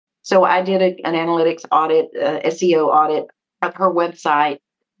So I did an analytics audit, SEO audit of her website,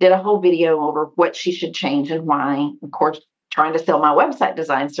 did a whole video over what she should change and why. Of course, trying to sell my website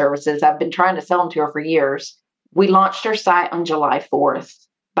design services. I've been trying to sell them to her for years. We launched her site on July 4th.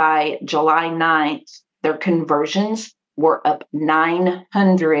 By July 9th, their conversions were up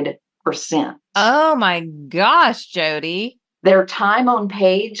 900%. Oh my gosh, Jodi. Their time on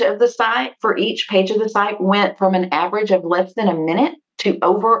page of the site, for each page of the site, went from an average of less than a minute to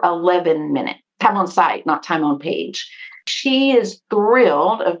over 11 minutes. Time on site, not time on page. She is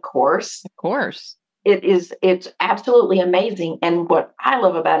thrilled, of course. Of course. It's absolutely amazing. And what I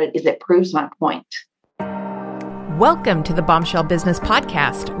love about it is it proves my point. Welcome to the Bombshell Business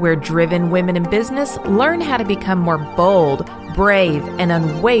Podcast, where driven women in business learn how to become more bold, brave, and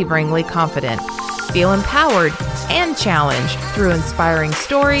unwaveringly confident. Feel empowered and challenged through inspiring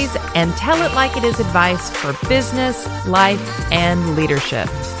stories and tell it like it is advice for business, life, and leadership.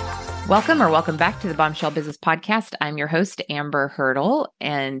 Welcome back to the Bombshell Business Podcast. I'm your host, Amber Hurdle,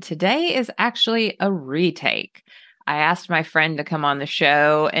 and today is actually a retake. I asked my friend to come on the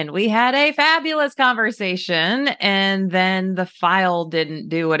show and we had a fabulous conversation, and then the file didn't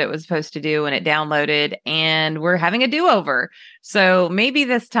do what it was supposed to do when it downloaded, and we're having a do-over. So maybe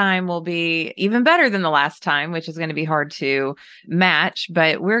this time will be even better than the last time, which is going to be hard to match,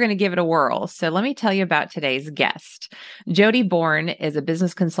 but we're going to give it a whirl. So let me tell you about today's guest. Jodi Bourne is a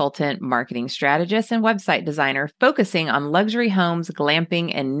business consultant, marketing strategist, and website designer focusing on luxury homes,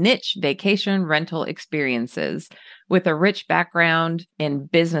 glamping, and niche vacation rental experiences. With a rich background in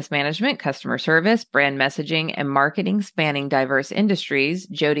business management, customer service, brand messaging, and marketing spanning diverse industries,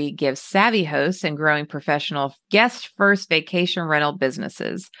 Jodi gives savvy hosts and growing professional guest-first vacation rental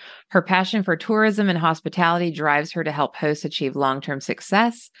businesses. Her passion for tourism and hospitality drives her to help hosts achieve long-term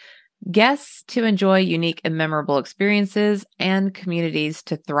success, guests to enjoy unique and memorable experiences, and communities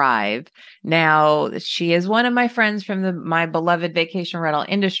to thrive. Now, she is one of my friends from my beloved vacation rental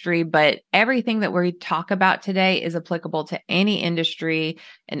industry, but everything that we talk about today is applicable to any industry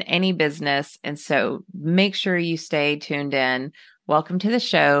and any business. And so make sure you stay tuned in. Welcome to the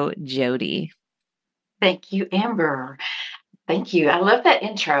show, Jodi. Thank you, Amber. Thank you. I love that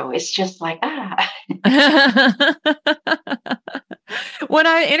intro. It's just like, When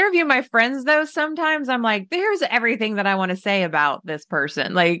I interview my friends, though, sometimes I'm like, there's everything that I want to say about this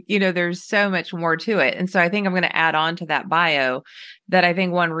person. Like, there's so much more to it. And so I think I'm going to add on to that bio that I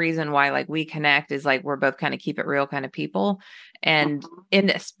think one reason why we connect is we're both kind of keep it real kind of people. And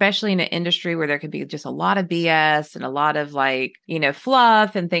especially in an industry where there could be just a lot of BS and a lot of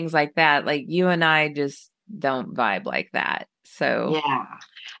fluff and things like that. You and I just don't vibe like that. So yeah.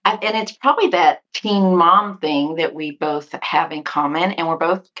 And it's probably that teen mom thing that we both have in common. And we're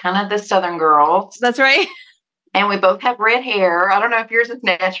both kind of the Southern girls. That's right. And we both have red hair. I don't know if yours is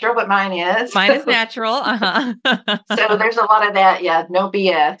natural, but mine is. Mine is natural. Uh-huh. So there's a lot of that. Yeah. No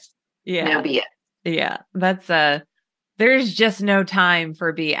BS. Yeah. No BS. Yeah. That's there's just no time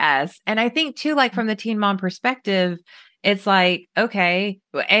for BS. And I think too, from the teen mom perspective, it's okay,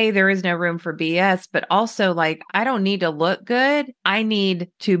 there is no room for BS, but also I don't need to look good. I need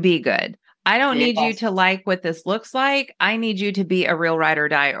to be good. I don't need you to like what this looks like. I need you to be a real ride or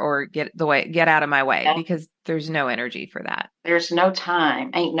die or get out of my way, because there's no energy for that. There's no time.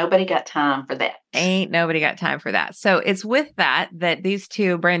 Ain't nobody got time for that. Ain't nobody got time for that. So it's with that these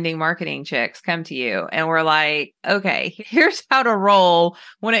two branding marketing chicks come to you and we're like, okay, here's how to roll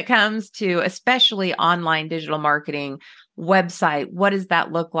when it comes to especially online digital marketing. Website, what does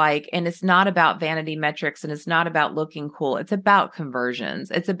that look like? And it's not about vanity metrics and it's not about looking cool. It's about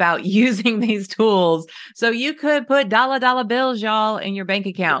conversions. It's about using these tools. So you could put dollar bills, y'all, in your bank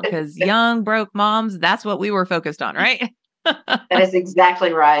account, because young broke moms, that's what we were focused on, right? That is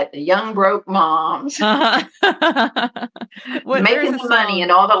exactly right. The young broke moms. Making the money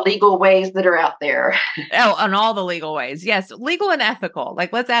in all the legal ways that are out there. Oh, on all the legal ways. Yes. Legal and ethical.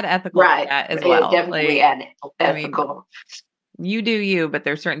 Let's add ethical to that as well. Definitely add ethical. You do you, but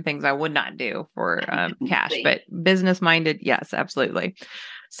there's certain things I would not do for cash, but business minded. Yes, absolutely.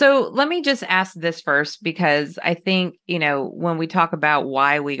 So let me just ask this first, because I think, when we talk about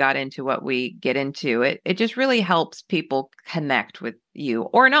why we got into what we get into, it just really helps people connect with you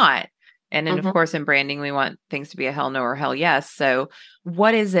or not. And then, of course, in branding, we want things to be a hell no or hell yes. So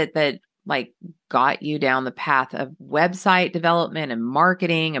what is it that got you down the path of website development and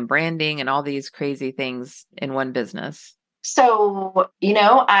marketing and branding and all these crazy things in one business? So,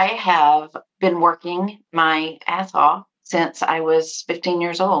 I have been working my ass off since I was 15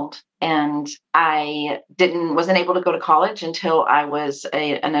 years old. And I wasn't able to go to college until I was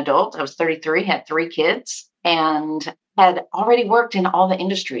an adult. I was 33, had 3 kids. And had already worked in all the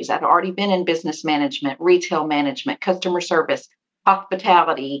industries. I'd already been in business management, retail management, customer service,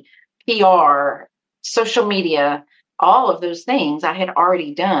 hospitality, PR, social media, all of those things I had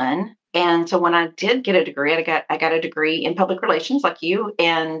already done. And so when I did get a degree, I got a degree in public relations, like you,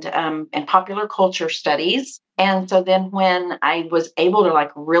 and popular culture studies. And so then when I was able to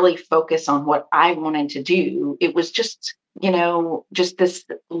like really focus on what I wanted to do, it was just, just this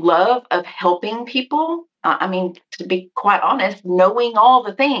love of helping people. I mean, to be quite honest, knowing all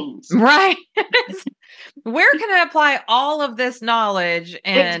the things. Right. Where can I apply all of this knowledge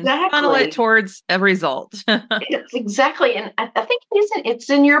and funnel it towards a result? It's exactly. And I think it's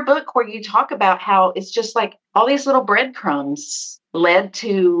in your book where you talk about how it's just like all these little breadcrumbs led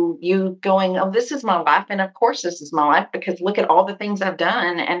to you going, oh, this is my life. And of course, this is my life because look at all the things I've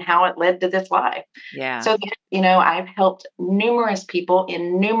done and how it led to this life. Yeah. So, I've helped numerous people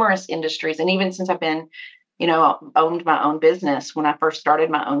in numerous industries. And even since I've been, owned my own business, when I first started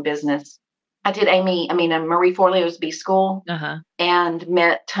my own business, I did Marie Forleo's B School and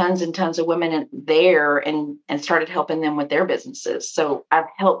met tons and tons of women there and started helping them with their businesses. So I've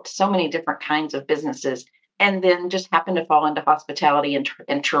helped so many different kinds of businesses and then just happened to fall into hospitality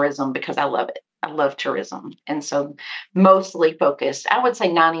and tourism because I love it. I love tourism. And so mostly focused, I would say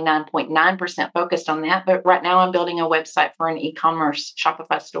 99.9% focused on that. But right now I'm building a website for an e-commerce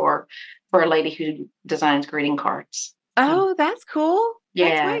Shopify store for a lady who designs greeting cards. Oh, that's cool.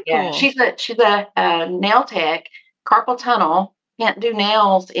 Yeah, Cool. She's a nail tech, carpal tunnel, can't do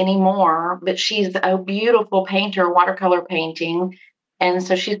nails anymore, but she's a beautiful painter, watercolor painting. And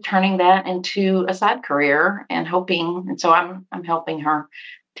so she's turning that into a side career and so I'm helping her,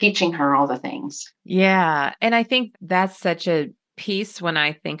 teaching her all the things. Yeah. And I think that's such a piece when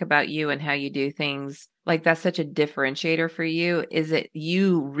I think about you and how you do things. Like that's such a differentiator for you, is that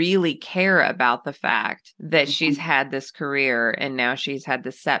you really care about the fact that she's had this career and now she's had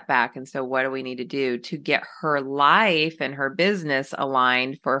this setback. And so what do we need to do to get her life and her business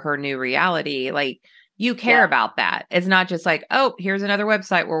aligned for her new reality? Like you care about that. It's not just like, oh, here's another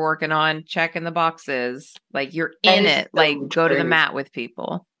website we're working on, checking the boxes. Like you're in it, like go to the mat with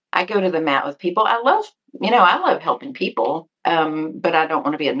people. I go to the mat with people. I love helping people. But I don't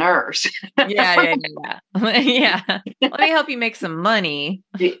want to be a nurse. Yeah. Let me help you make some money.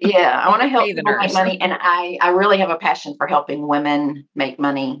 Yeah. I want to help people make money. And I really have a passion for helping women make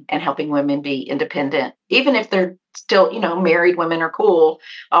money and helping women be independent, even if they're still, married women are cool,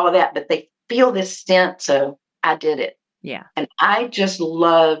 all of that, but they feel this sense of, I did it. Yeah. And I just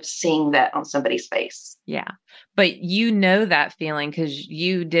love seeing that on somebody's face. Yeah. But that feeling because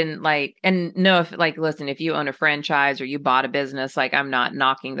you didn't listen, if you own a franchise or you bought a business, like I'm not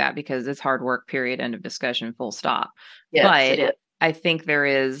knocking that because it's hard work, period, end of discussion, full stop. Yes, but it is. I think there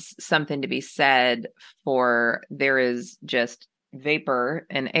is something to be said for there is just vapor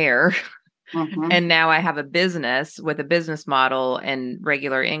and air. And now I have a business with a business model and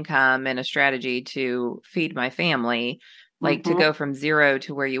regular income and a strategy to feed my family. Like to go from zero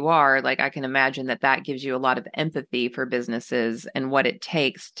to where you are, like I can imagine that gives you a lot of empathy for businesses and what it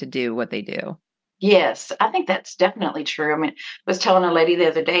takes to do what they do. Yes, I think that's definitely true. I mean, I was telling a lady the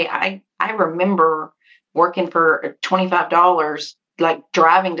other day, I remember working for $25, like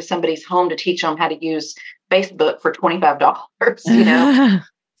driving to somebody's home to teach them how to use Facebook for $25,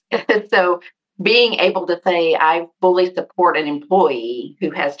 So being able to say I fully support an employee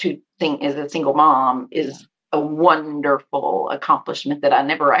who has is a single mom is a wonderful accomplishment that I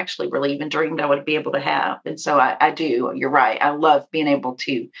never actually really even dreamed I would be able to have. And so I do. You're right. I love being able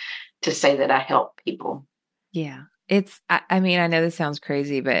to say that I help people. Yeah. I mean, I know this sounds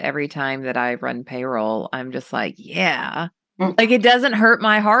crazy, but every time that I run payroll, I'm just like, yeah. Like it doesn't hurt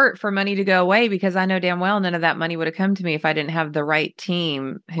my heart for money to go away because I know damn well none of that money would have come to me if I didn't have the right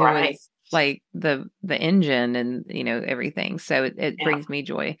team who is like the engine and, everything. So it brings me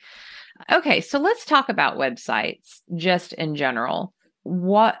joy. Okay. So let's talk about websites just in general.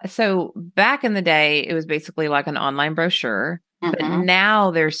 So back in the day, it was basically like an online brochure. But now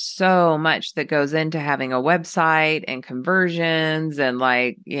there's so much that goes into having a website and conversions and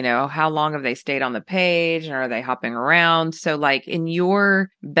like, how long have they stayed on the page and are they hopping around? So like in your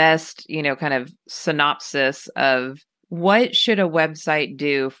best, kind of synopsis of what should a website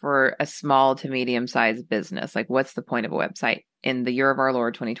do for a small to medium sized business? Like what's the point of a website in the year of our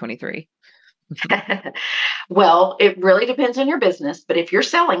Lord, 2023? Well, it really depends on your business, but if you're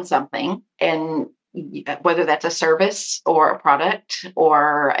selling something and whether that's a service or a product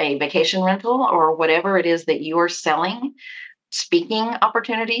or a vacation rental or whatever it is that you are selling, speaking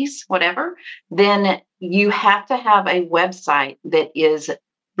opportunities, whatever, then you have to have a website that is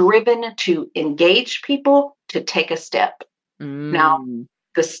driven to engage people, to take a step. Now, Mm.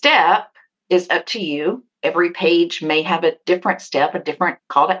 the step is up to you. Every page may have a different step, a different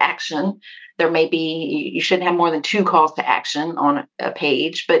call to action. There may be, you shouldn't have more than 2 calls to action on a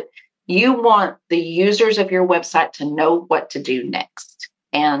page, but you want the users of your website to know what to do next.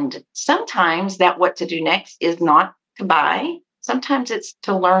 And sometimes that what to do next is not to buy. Sometimes it's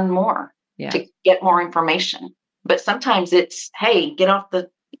to learn more, to get more information. But sometimes it's, hey, get off the,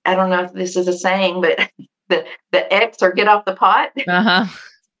 I don't know if this is a saying, but the X or get off the pot. Uh-huh.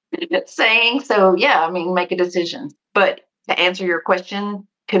 Saying. So yeah, I mean, make a decision. But to answer your question,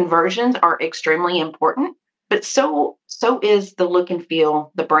 conversions are extremely important, but so is the look and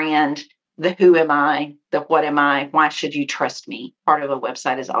feel, the brand, the who am I, the what am I, why should you trust me? Part of a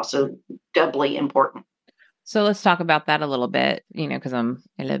website is also doubly important. So let's talk about that a little bit, because I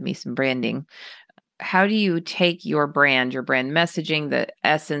love me some branding. How do you take your brand messaging, the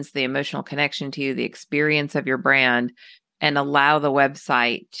essence, the emotional connection to you, the experience of your brand, and allow the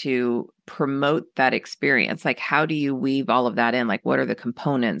website to promote that experience? Like, how do you weave all of that in? Like, what are the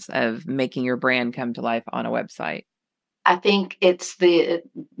components of making your brand come to life on a website? I think it's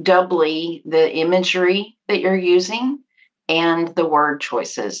doubly the imagery that you're using and the word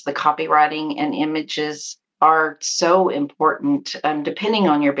choices. The copywriting and images are so important, depending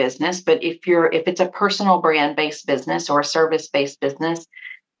on your business. But if it's a personal brand based business or a service based business,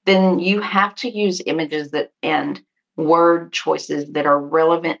 then you have to use images and word choices that are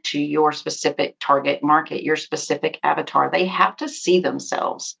relevant to your specific target market, your specific avatar. They have to see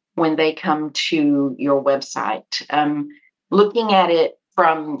themselves when they come to your website. Looking at it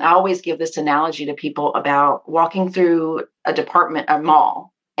from, I always give this analogy to people about walking through a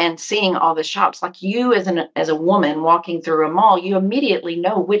mall, and seeing all the shops. Like, you as a woman walking through a mall, you immediately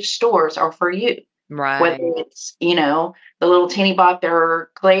know which stores are for you. Right. Whether it's, the little teeny bot or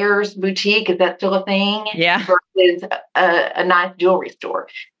Claire's boutique, is that still a thing? Yeah. Versus a nice jewelry store.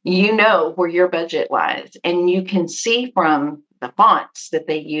 You know where your budget lies, and you can see from the fonts that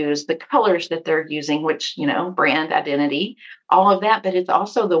they use, the colors that they're using, which, brand identity, all of that. But it's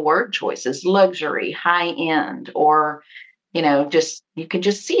also the word choices, luxury, high end, or you can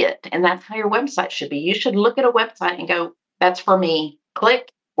just see it. And that's how your website should be. You should look at a website and go, that's for me, click,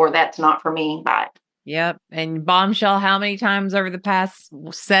 or that's not for me, buy. Yep. And bombshell, how many times over the past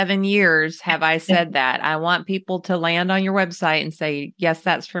 7 years have I said that? I want people to land on your website and say, yes,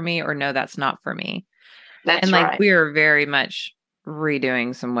 that's for me, or no, that's not for me. That's right. right. We are very much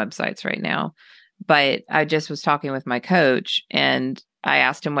redoing some websites right now. But I just was talking with my coach, and I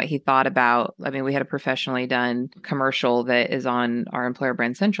asked him what he thought about, we had a professionally done commercial that is on our Employer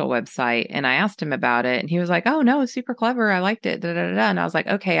Brand Central website. And I asked him about it, and he was like, oh no, it's super clever. I liked it. Da, da, da, da. And I was like,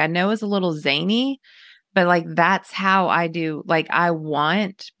 okay, I know it's a little zany, but that's how I do. I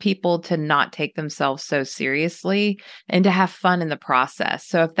want people to not take themselves so seriously and to have fun in the process.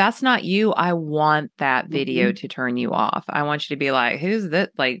 So if that's not you, I want that video to turn you off. I want you to be like, who's that?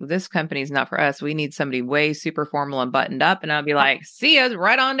 This company's not for us. We need somebody way super formal and buttoned up. And I'll be like, see you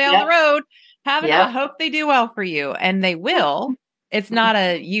right on down the road. I hope they do well for you. And they will. It's not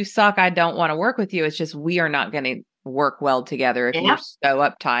a, you suck, I don't want to work with you. It's just, we are not going to work well together if you're so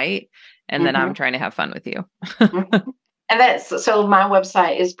uptight. And then I'm trying to have fun with you. And so my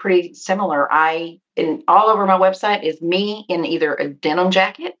website is pretty similar. All over my website is me in either a denim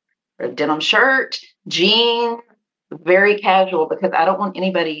jacket or a denim shirt, jeans, very casual, because I don't want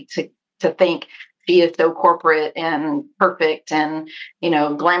anybody to think she is so corporate and perfect and,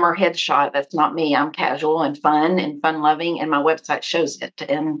 glamour headshot. That's not me. I'm casual and fun loving, and my website shows it.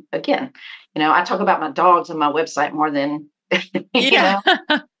 And again, I talk about my dogs on my website more than,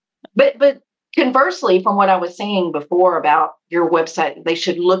 But conversely, from what I was saying before about your website, they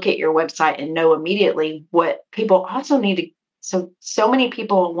should look at your website and know immediately what people also need to. So many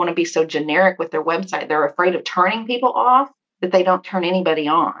people want to be so generic with their website. They're afraid of turning people off that they don't turn anybody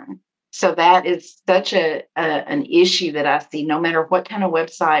on. So that is such an issue that I see, no matter what kind of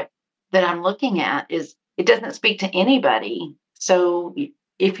website that I'm looking at, is it doesn't speak to anybody. So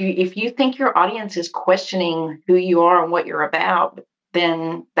if you think your audience is questioning who you are and what you're about,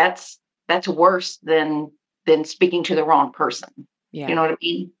 then that's worse than speaking to the wrong person. Yeah. You know what I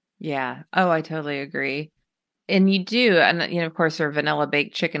mean? Yeah. Oh, I totally agree. And you do. And, of course, there are vanilla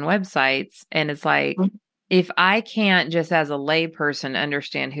baked chicken websites. And it's like, if I can't just as a lay person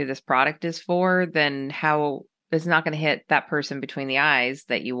understand who this product is for, then how it's not going to hit that person between the eyes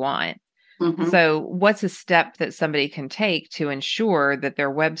that you want. So what's a step that somebody can take to ensure that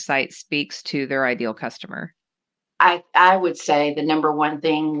their website speaks to their ideal customer? I would say the number one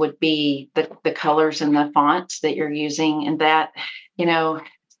thing would be the colors and the fonts that you're using, and that, so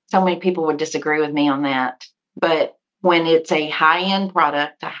many people would disagree with me on that. But when it's a high-end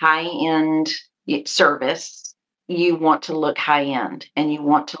product, a high-end service, you want to look high-end and you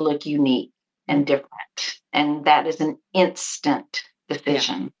want to look unique and different. And that is an instant Yeah.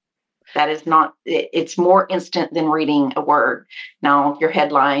 decision. That is not, it's more instant than reading a word. Now, your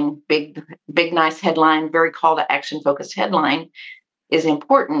headline, big, nice headline, very call to action focused headline is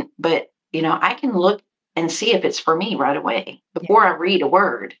important, but I can look and see if it's for me right away before I read a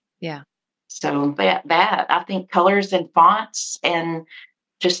word. Yeah. So that I think colors and fonts and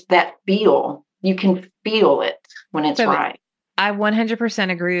just that feel, you can feel it when it's right. I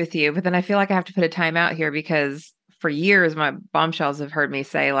 100% agree with you, but then I feel like I have to put a time out here because for years, my bombshells have heard me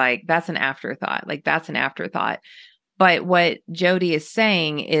say like, that's an afterthought. Like that's an afterthought. But what Jodi is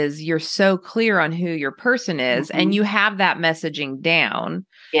saying is you're so clear on who your person is and you have that messaging down.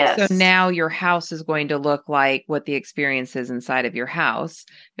 Yes. So now your house is going to look like what the experience is inside of your house.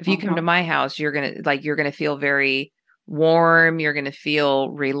 If you come to my house, you're going to feel very warm. You're going to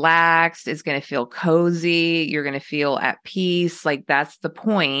feel relaxed. It's going to feel cozy. You're going to feel at peace. Like that's the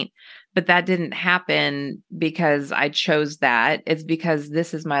point. But that didn't happen because I chose that. It's because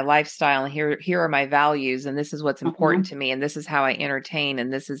this is my lifestyle and here are my values and this is what's important to me and this is how I entertain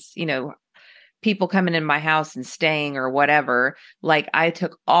and this is, people coming in my house and staying or whatever. Like I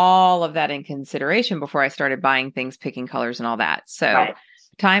took all of that in consideration before I started buying things, picking colors and all that. So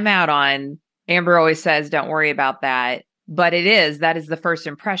time out on Amber always says, don't worry about that. But that is the first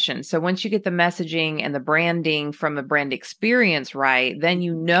impression. So once you get the messaging and the branding from a brand experience right, then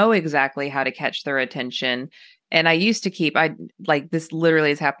you know exactly how to catch their attention. And I used to this literally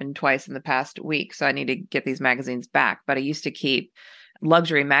has happened twice in the past week. So I need to get these magazines back. But I used to keep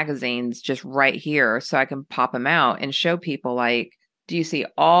luxury magazines just right here so I can pop them out and show people like, do you see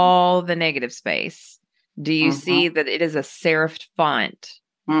all the negative space? Do you see that it is a serifed font?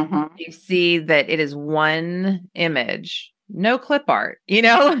 You see that it is one image, no clip art,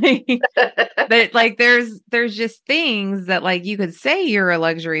 that like there's just things that like you could say you're a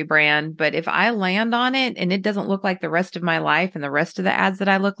luxury brand, but if I land on it and it doesn't look like the rest of my life and the rest of the ads that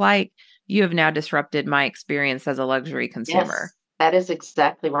I look like, you have now disrupted my experience as a luxury consumer. Yes, that is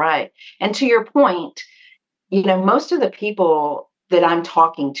exactly right. And to your point, most of the people that I'm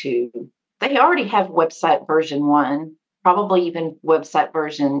talking to, they already have website version 1, probably even website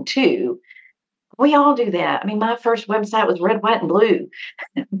version 2. We all do that. I mean, my first website was red, white, and blue.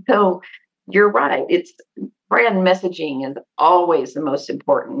 So you're right. It's brand messaging is always the most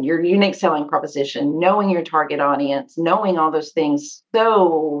important. Your unique selling proposition, knowing your target audience, knowing all those things,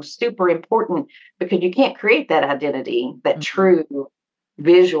 so super important because you can't create that identity, that true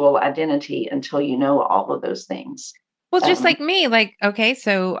visual identity until you know all of those things. Well, just like me, like, okay,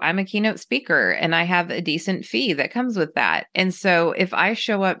 so I'm a keynote speaker and I have a decent fee that comes with that. And so if I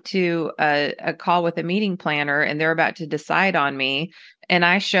show up to a call with a meeting planner and they're about to decide on me and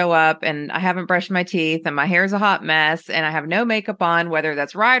I show up and I haven't brushed my teeth and my hair's a hot mess and I have no makeup on, whether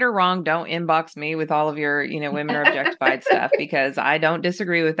that's right or wrong, don't inbox me with all of your, women are objectified stuff because I don't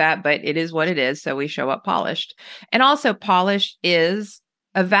disagree with that, but it is what it is. So we show up polished. And also polished is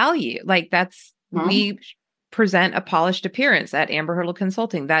a value. Like we present a polished appearance at Amber Hurdle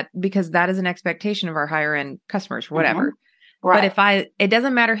Consulting because that is an expectation of our higher end customers, whatever. Right. But it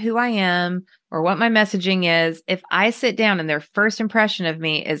doesn't matter who I am or what my messaging is. If I sit down and their first impression of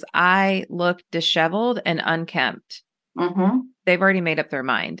me is I look disheveled and unkempt, they've already made up their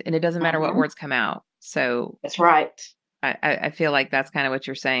mind and it doesn't matter what words come out. So that's right. I feel like that's kind of what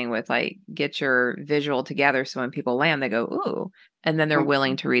you're saying with like, get your visual together. So when people land, they go, ooh, and then they're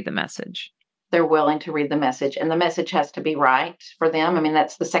willing to read the message. They're willing to read the message and the message has to be right for them. I mean,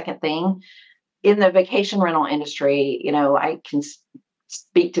 that's the second thing. In the vacation rental industry, I can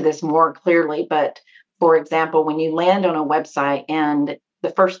speak to this more clearly, but for example, when you land on a website and the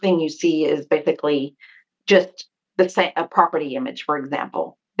first thing you see is basically just a property image, for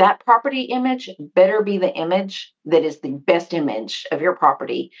example, that property image better be the image that is the best image of your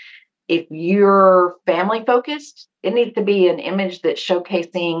property. If you're family focused, it needs to be an image that's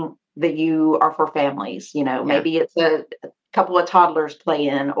showcasing that you are for families. Maybe it's a couple of toddlers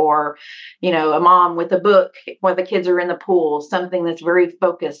playing or, a mom with a book while the kids are in the pool, something that's very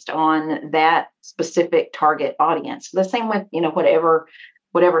focused on that specific target audience. The same with,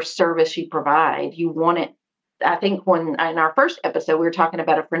 whatever service you provide, you want it. I think in our first episode, we were talking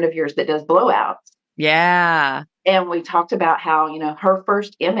about a friend of yours that does blowouts. Yeah. And we talked about how, her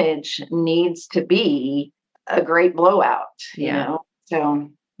first image needs to be a great blowout,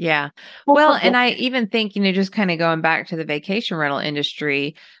 so. Yeah. Well, and I even think, just kind of going back to the vacation rental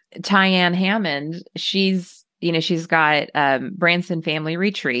industry, Tyann Hammond, she's she's got Branson Family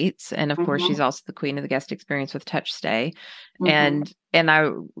Retreats. And of course, she's Mm-hmm. also the queen of the guest experience with Touch Stay. Mm-hmm. And I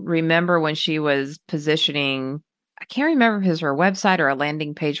remember when she was positioning, I can't remember if it was her website or a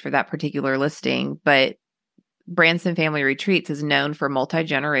landing page for that particular listing, but Branson Family Retreats is known for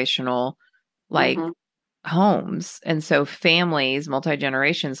multi-generational like Mm-hmm. homes. And so families,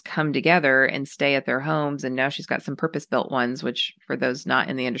 multi-generations come together and stay at their homes. And now she's got some purpose-built ones, which for those not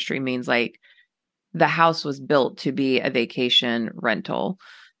in the industry means like the house was built to be a vacation rental.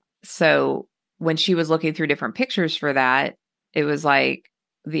 So when she was looking through different pictures for that, it was like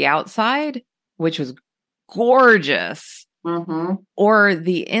the outside, which was gorgeous, Mm-hmm. or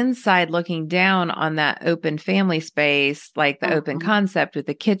the inside looking down on that open family space, like the open Mm-hmm. concept with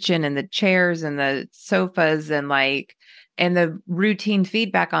the kitchen and the chairs and the sofas and the routine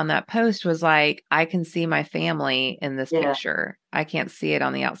feedback on that post was like, I can see my family in this Yeah. picture. I can't see it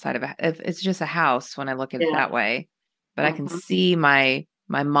on the outside of it's just a house when I look at it Yeah. that way, but I can Mm-hmm. see my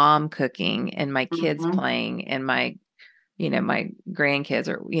mom cooking and my kids Mm-hmm. playing and my, my grandkids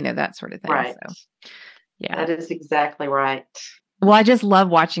or, that sort of thing. Right. So yeah. That is exactly right. Well, I just love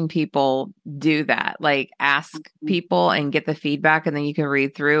watching people do that, like ask Mhm. people and get the feedback, and then you can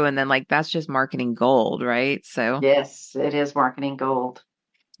read through, and then like that's just marketing gold, right? So, Yes, it is marketing gold.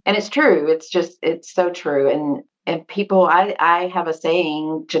 And it's true. It's so true. And people, I have a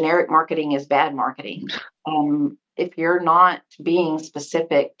saying, generic marketing is bad marketing. If you're not being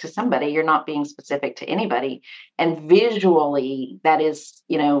specific to somebody, you're not being specific to anybody. And visually, that is,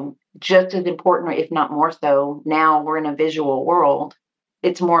 just as important, if not more so. Now we're in a visual world.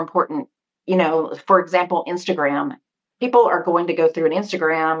 It's more important, for example, Instagram. People are going to go through an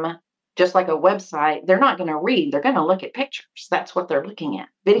Instagram just like a website. They're not going to read, they're going to look at pictures. That's what they're looking at,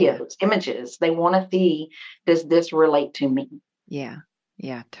 yeah, videos, images. They want to see, does this relate to me? yeah,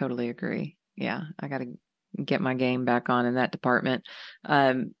 yeah, totally agree. Yeah, I got to get my game back on in that department.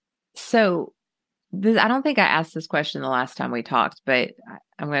 Um, so I don't think I asked this question the last time we talked, but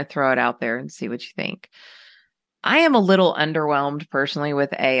I'm going to throw it out there and see what you think. I am a little underwhelmed personally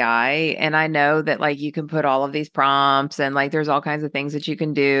with AI. And I know that like you can put all of these prompts and like there's all kinds of things that you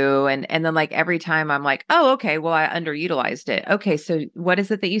can do. And then like every time I'm like, oh, okay, well, I underutilized it. Okay, so what is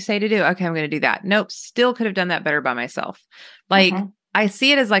it that you say to do? Okay, I'm going to do that. Nope, still could have done that better by myself. Like Mm-hmm. I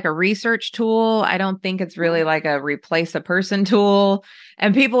see it as like a research tool. I don't think it's really like a replace a person tool.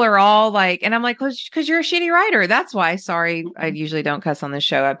 And people are all like, and I'm like, because you're a shitty writer. That's why. Sorry, I usually don't cuss on this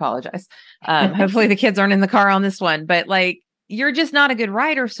show. I apologize. Hopefully the kids aren't in the car on this one, but like you're just not a good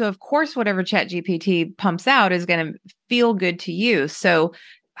writer. So of course, whatever Chat GPT pumps out is going to feel good to you. So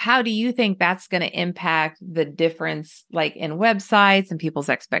how do you think that's going to impact the difference like in websites and people's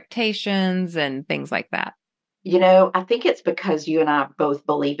expectations and things like that? I think it's because you and I both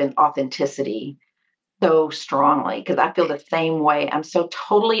believe in authenticity so strongly, because I feel the same way. I'm so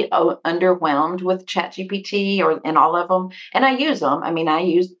totally underwhelmed with ChatGPT or in all of them, and I use them. I mean, I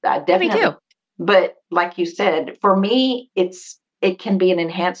Yeah, me definitely, too. but like you said, for me, it can be an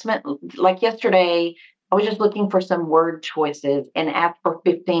enhancement. Like yesterday, I was just looking for some word choices and asked for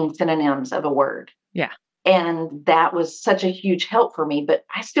 15 synonyms of a word. Yeah. And that was such a huge help for me, but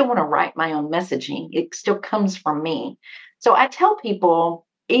I still want to write my own messaging. It still comes from me. So I tell people,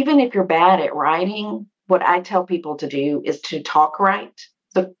 even if you're bad at writing, what I tell people to do is to talk right.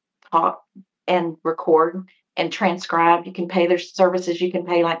 So talk and record and transcribe. You can pay their services. You can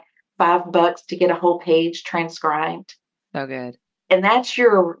pay like $5 to get a whole page transcribed. So good. And that's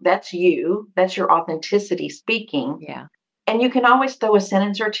you. That's your authenticity speaking. Yeah. And you can always throw a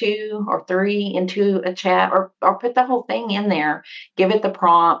sentence or two or three into a chat or put the whole thing in there. Give it the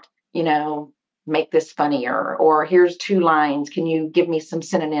prompt, make this funnier, or here's 2 lines. Can you give me some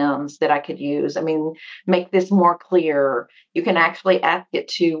synonyms that I could use? I mean, make this more clear. You can actually ask it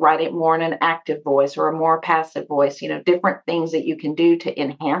to write it more in an active voice or a more passive voice, different things that you can do to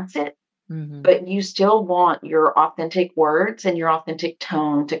enhance it. Mm-hmm. But you still want your authentic words and your authentic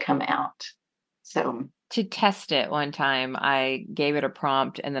tone to come out. So, To test it one time, I gave it a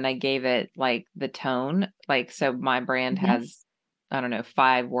prompt and then I gave it like the tone. Like, so my brand mhm, has, I don't know,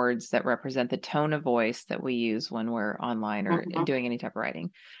 5 words that represent the tone of voice that we use when we're online or mhm. doing any type of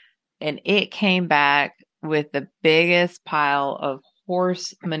writing. And it came back with the biggest pile of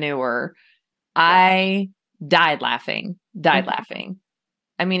horse manure. Yeah. I died Mhm. laughing.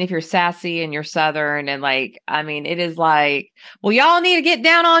 I mean, if you're sassy and you're Southern and like, I mean, it is like, well, y'all need to get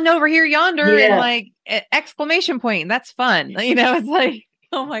down on over here yonder and Yeah. like exclamation point. That's fun. It's like,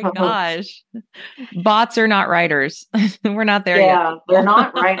 oh my gosh, bots are not writers. We're not there yet, Yeah, they're people.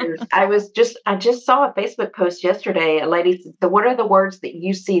 not writers. I just saw a Facebook post yesterday. A lady said, "So what are the words that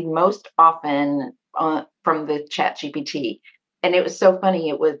you see most often from the Chat GPT. And it was so funny.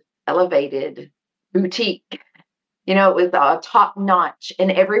 It was elevated, boutique, it was top notch.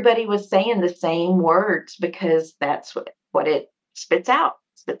 And everybody was saying the same words because that's what it spits out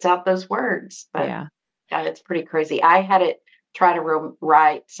those words. But Yeah. God, it's pretty crazy. I had it try to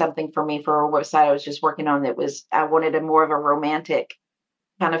write something for me for a website I was just working on I wanted a more of a romantic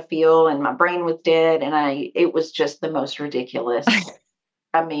kind of feel, and my brain was dead, and it was just the most ridiculous.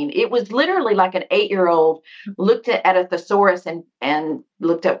 I mean, it was literally like an 8-year-old looked at a thesaurus and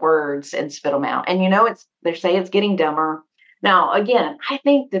looked at words and spit them out. And they say it's getting dumber. Now, again, I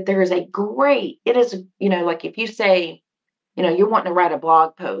think that there is it is, like if you say, you're wanting to write a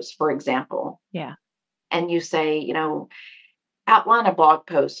blog post, for example. Yeah. And you say, outline a blog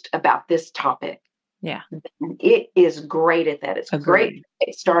post about this topic. Yeah. It is great at that. It's Agreed. great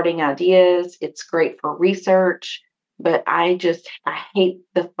at starting ideas. It's great for research. But I hate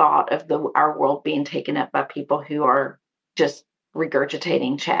the thought of our world being taken up by people who are just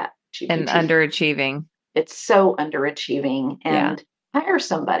regurgitating chat GPT. And underachieving. It's so underachieving. And hire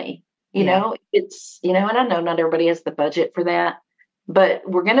somebody. It's, and I know not everybody has the budget for that. But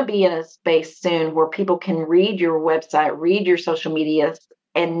we're going to be in a space soon where people can read your website, read your social media,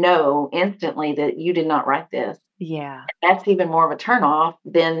 and know instantly that you did not write this. Yeah. That's even more of a turnoff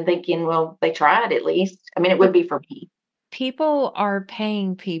than thinking, well, they tried at least. I mean, it would be for me. People are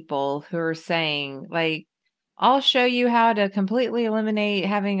paying people who are saying, like, I'll show you how to completely eliminate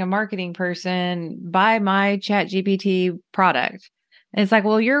having a marketing person buy my Chat GPT product. And it's like,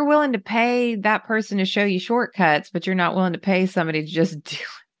 well, you're willing to pay that person to show you shortcuts, but you're not willing to pay somebody to just do it.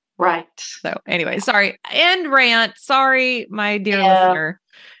 Right. So anyway, sorry. And rant. Sorry, my dear listener.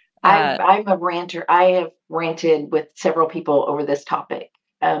 I'm a ranter. I have ranted with several people over this topic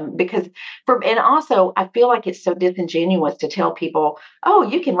and also I feel like it's so disingenuous to tell people, oh,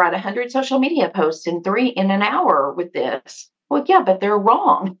 you can write 100 social media posts in an hour with this. Well, yeah, but they're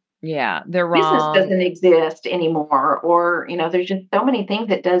wrong. Yeah, they're wrong. Business doesn't exist anymore. Or, there's just so many things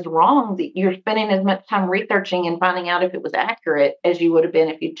it does wrong that you're spending as much time researching and finding out if it was accurate as you would have been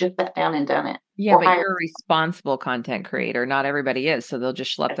if you just sat down and done it. Yeah, but you're a responsible content creator. Not everybody is. So they'll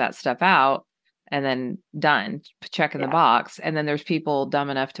just schlep that stuff out and then done, check in the box. And then there's people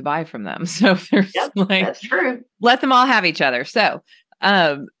dumb enough to buy from them. So there's that's true. Let them all have each other. So,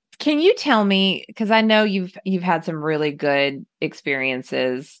 can you tell me, because I know you've had some really good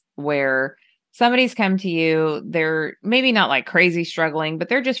experiences where somebody's come to you, they're maybe not like crazy struggling, but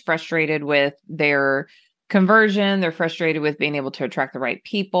they're just frustrated with their conversion. They're frustrated with being able to attract the right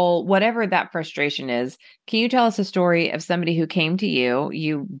people, whatever that frustration is. Can you tell us a story of somebody who came to you,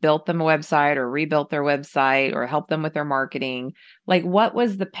 you built them a website or rebuilt their website or helped them with their marketing? Like, what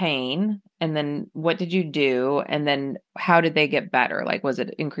was the pain? And then what did you do? And then how did they get better? Like, was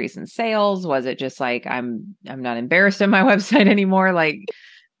it increase in sales? Was it just like, I'm not embarrassed on my website anymore? Like,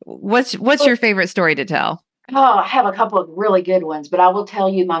 what's your favorite story to tell? Oh, I have a couple of really good ones, but I will tell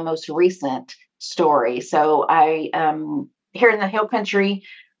you my most recent story. So I, here in the Hill Country,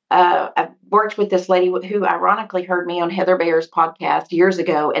 I worked with this lady who ironically heard me on Heather Bayer's podcast years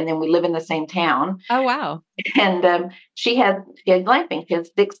ago. And then we live in the same town. Oh, wow. And she had glamping. She had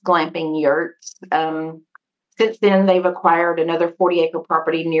 6 glamping yurts. Since then, they've acquired another 40-acre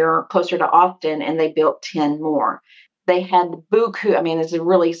property closer to Austin, and they built 10 more. They had buku. I mean, it's a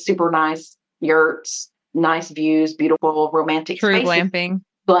really super nice yurts, nice views, beautiful romantic True spaces.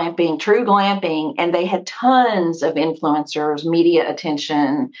 True glamping. And they had tons of influencers, media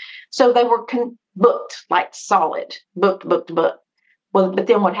attention. So they were booked, like solid, booked. Well, but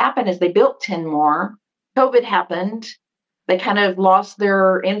then what happened is they built 10 more. COVID happened. They kind of lost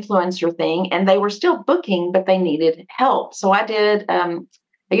their influencer thing, and they were still booking, but they needed help. So I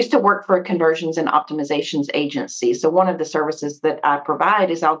used to work for a conversions and optimizations agency. So one of the services that I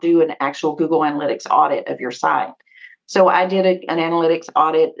provide is I'll do an actual Google Analytics audit of your site. So I did an analytics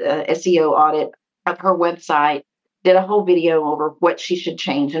audit, SEO audit of her website, did a whole video over what she should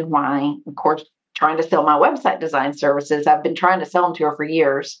change and why. Of course, trying to sell my website design services. I've been trying to sell them to her for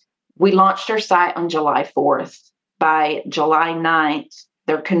years. We launched her site on July 4th. By July 9th,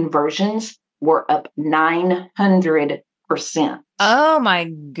 their conversions were up 900%. Oh my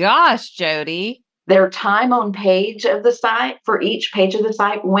gosh, Jodi. Their time on page of the site for each page of the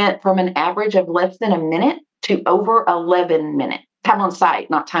site went from an average of less than a minute to over 11 minutes. Time on site,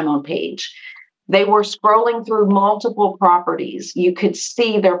 not time on page. They were scrolling through multiple properties. You could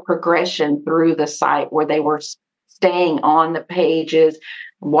see their progression through the site where they were staying on the pages,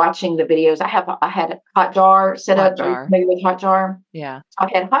 watching the videos. I had Hotjar set up. Are you familiar with Hotjar? Yeah. I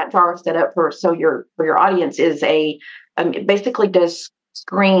had Hotjar set up for your audience is basically does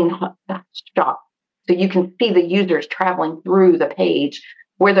screen shot. So you can see the users traveling through the page,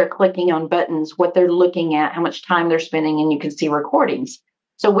 where they're clicking on buttons, what they're looking at, how much time they're spending, and you can see recordings.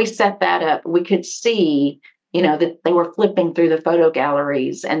 So we set that up. We could see, that they were flipping through the photo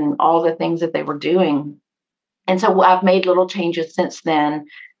galleries and all the things that they were doing. And so I've made little changes since then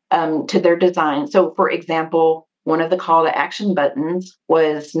to their design. So, for example, one of the call to action buttons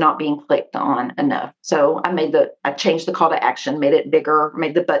was not being clicked on enough. So I changed the call to action, made it bigger,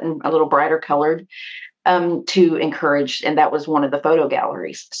 made the button a little brighter colored to encourage. And that was one of the photo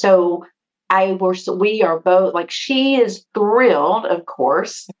galleries. So we are both, like, she is thrilled, of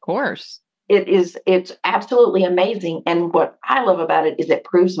course. Of course. It's absolutely amazing. And what I love about it is it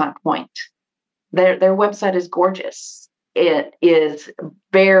proves my point. Their website is gorgeous. It is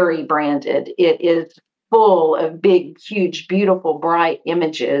very branded. It is full of big, huge, beautiful, bright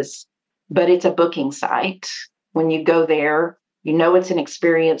images, but it's a booking site. When you go there, it's an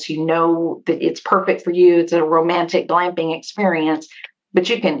experience. That it's perfect for you. It's a romantic glamping experience, but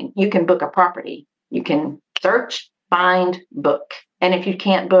you can book a property. You can search, find, book. And if you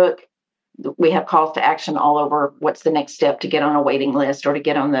can't book, we have calls to action all over. What's the next step to get on a waiting list or to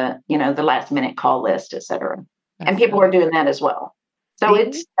get on the last minute call list, et cetera. And people are doing that as well. So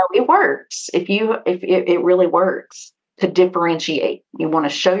it works. It really works to differentiate. You want to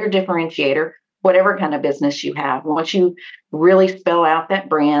show your differentiator, whatever kind of business you have. Once you really spell out that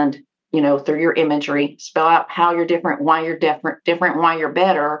brand, through your imagery, spell out how you're different, why you're different, why you're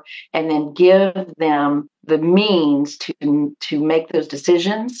better, and then give them the means to make those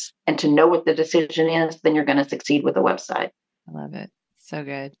decisions and to know what the decision is, then you're going to succeed with the website. I love it. So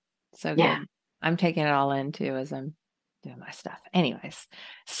good. So Yeah. good. I'm taking it all in too as I'm doing my stuff. Anyways,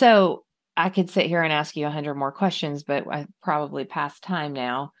 so I could sit here and ask you 100 more questions, but I probably past time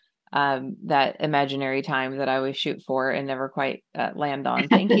now. That imaginary time that I always shoot for and never quite land on.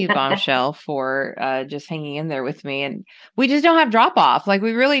 Thank you, Bombshell, for just hanging in there with me. And we just don't have drop off. Like,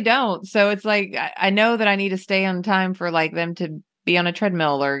 we really don't. So it's like, I know that I need to stay on time for like them to be on a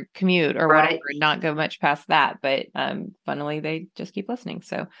treadmill or commute or Right. whatever, and not go much past that. But funnily, they just keep listening.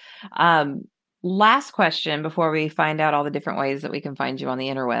 So last question before we find out all the different ways that we can find you on the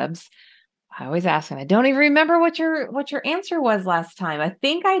interwebs. I always ask, and I don't even remember what your answer was last time. I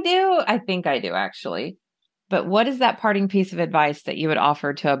think I do actually. But what is that parting piece of advice that you would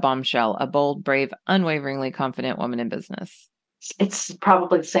offer to a bombshell, a bold, brave, unwaveringly confident woman in business? It's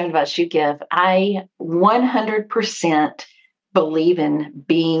probably the same advice you give. I 100% believe in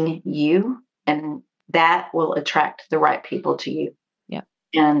being you, and that will attract the right people to you. Yeah.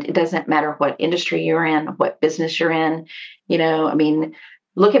 And it doesn't matter what industry you're in, what business you're in.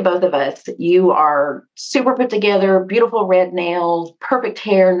 Look at both of us. You are super put together, beautiful red nails, perfect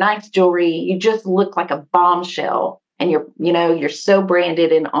hair, nice jewelry. You just look like a bombshell. And you're so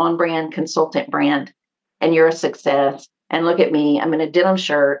branded and on brand consultant brand, and you're a success. And look at me. I'm in a denim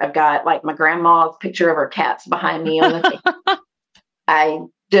shirt. I've got like my grandma's picture of her cats behind me on the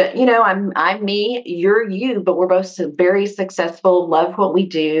I'm me, you're you, but we're both very successful, love what we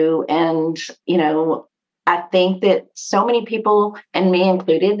do. And, I think that so many people, and me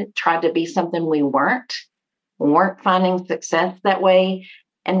included, tried to be something we weren't finding success that way.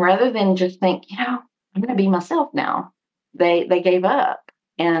 And rather than just think, I'm going to be myself now, they gave up.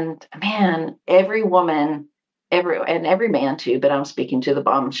 And man, every woman, every man too, but I'm speaking to the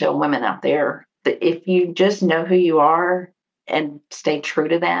bombshell women out there, that if you just know who you are and stay true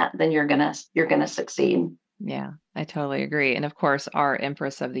to that, then you're gonna succeed. Yeah, I totally agree. And of course, our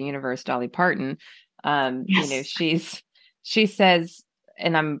Empress of the Universe, Dolly Parton, Yes. she says,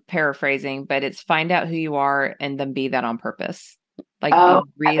 and I'm paraphrasing, but it's find out who you are and then be that on purpose. Like, be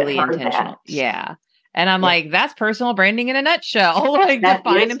really intentional. That. Yeah. And I'm like, that's personal branding in a nutshell. Like,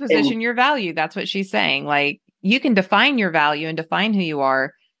 define and position your value. That's what she's saying. Like, you can define your value and define who you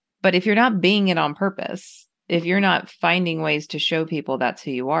are, but if you're not being it on purpose, if you're not finding ways to show people that's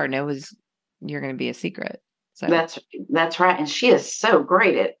who you are, you're going to be a secret. So that's right. And she is so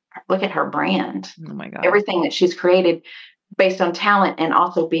great at, look at her brand. Oh my God. Everything that she's created based on talent and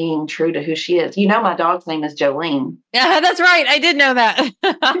also being true to who she is. My dog's name is Jolene. Yeah, that's right. I did know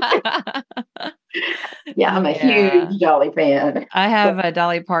that. Yeah, I'm a huge Dolly fan. I have a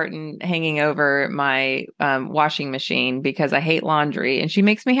Dolly Parton hanging over my washing machine because I hate laundry, and she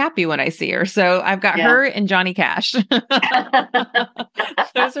makes me happy when I see her. So I've got her and Johnny Cash.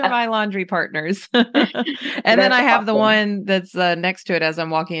 Those are my laundry partners. And then I have the one that's next to it as I'm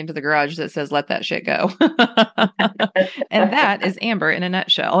walking into the garage that says, "Let that shit go." And that is Amber in a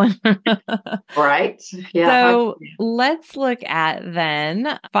nutshell. Right. Yeah. So let's look at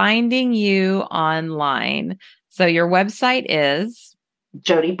then finding you online. So your website is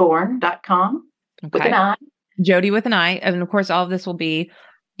JodiBourne.com. with an I. Jodi with an I. And of course, all of this will be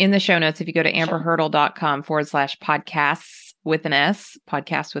in the show notes. If you go to amberhurdle.com/podcasts with an S,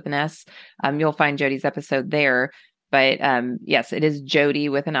 podcast with an S, you'll find Jodi's episode there. But yes, it is Jodi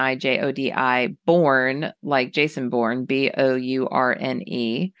with an I, Jodi, Bourne, like Jason Bourne,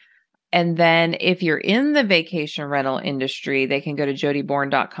 Bourne. And then if you're in the vacation rental industry, they can go to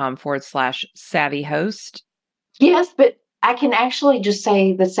jodibourne.com/savvy host. Yes, but I can actually just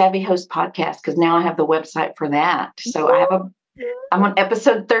say the Savvy Host podcast because now I have the website for that. So I'm on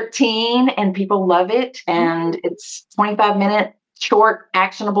episode 13 and people love it. And it's 25-minute, short,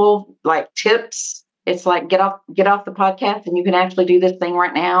 actionable, like tips. It's like get off the podcast and you can actually do this thing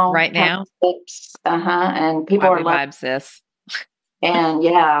right now. Right now. Tips. And people are loving sis. And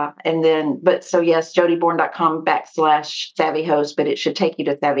yes, jodibourne.com/savvy host, but it should take you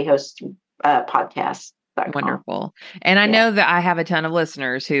to Savvy Host podcast. Wonderful. And I know that I have a ton of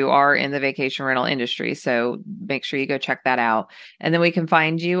listeners who are in the vacation rental industry. So make sure you go check that out. And then we can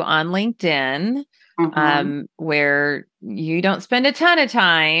find you on LinkedIn, where you don't spend a ton of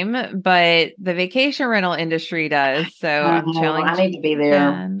time, but the vacation rental industry does. So I'm challenging. I need to be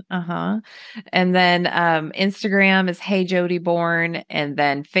there. And then Instagram is Hey Jodi Bourne, and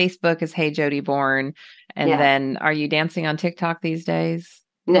then Facebook is Hey Jodi Bourne. And then are you dancing on TikTok these days?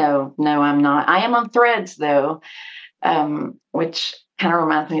 No, I'm not. I am on Threads though, which kind of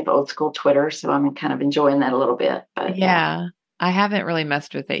reminds me of old school Twitter. So I'm kind of enjoying that a little bit. But yeah. I haven't really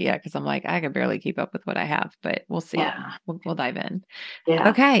messed with it yet because I'm like, I can barely keep up with what I have, but we'll see. Yeah. We'll dive in. Yeah.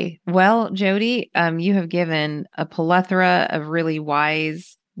 Okay. Well, Jodi, you have given a plethora of really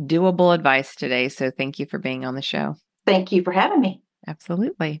wise, doable advice today. So thank you for being on the show. Thank you for having me.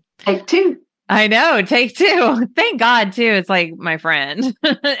 Absolutely. Take two. I know. Take two. Thank God too. It's like my friend.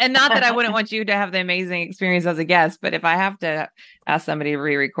 And not that I wouldn't want you to have the amazing experience as a guest, but if I have to ask somebody to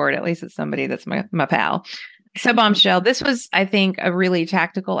re-record, at least it's somebody that's my pal. So Bombshell, this was, I think, a really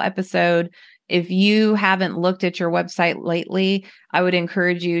tactical episode. If you haven't looked at your website lately, I would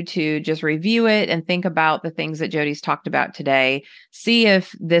encourage you to just review it and think about the things that Jodi's talked about today. See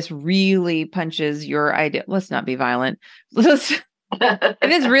if this really punches your idea. Let's not be violent. If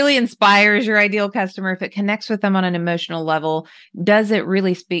this really inspires your ideal customer, if it connects with them on an emotional level, does it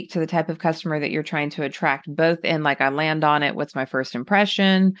really speak to the type of customer that you're trying to attract? Both in like, I land on it, what's my first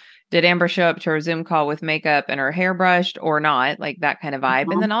impression? Did Amber show up to her Zoom call with makeup and her hair brushed or not? Like that kind of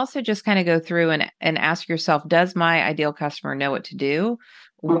vibe. And then also just kind of go through and ask yourself, does my ideal customer know what to do?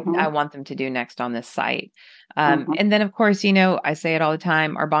 What I want them to do next on this site. And then of course, I say it all the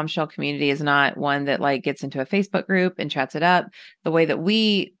time, our Bombshell community is not one that like gets into a Facebook group and chats it up. The way that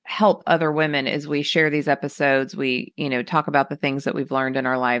we help other women is we share these episodes. We, talk about the things that we've learned in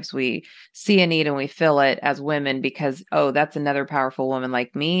our lives. We see a need and we fill it as women because, that's another powerful woman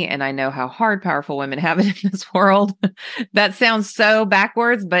like me. And I know how hard powerful women have it in this world. That sounds so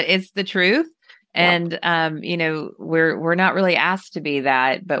backwards, but it's the truth. And, we're not really asked to be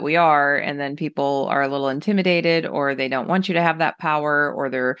that, but we are. And then people are a little intimidated or they don't want you to have that power or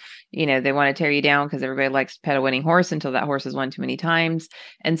they're, they want to tear you down because everybody likes to pet a winning horse until that horse has won too many times.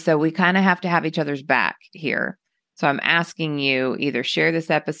 And so we kind of have to have each other's back here. So I'm asking you either share this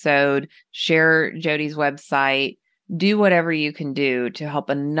episode, share Jodi's website, do whatever you can do to help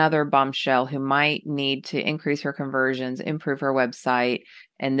another bombshell who might need to increase her conversions, improve her website.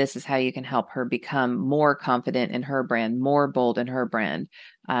 And this is how you can help her become more confident in her brand, more bold in her brand.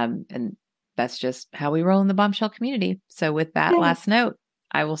 And that's just how we roll in the Bombshell community. So with that last note,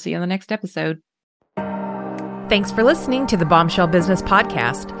 I will see you on the next episode. Thanks for listening to the Bombshell Business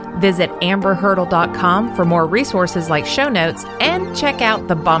Podcast. Visit amberhurdle.com for more resources like show notes and check out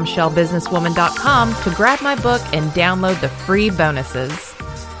thebombshellbusinesswoman.com to grab my book and download the free bonuses.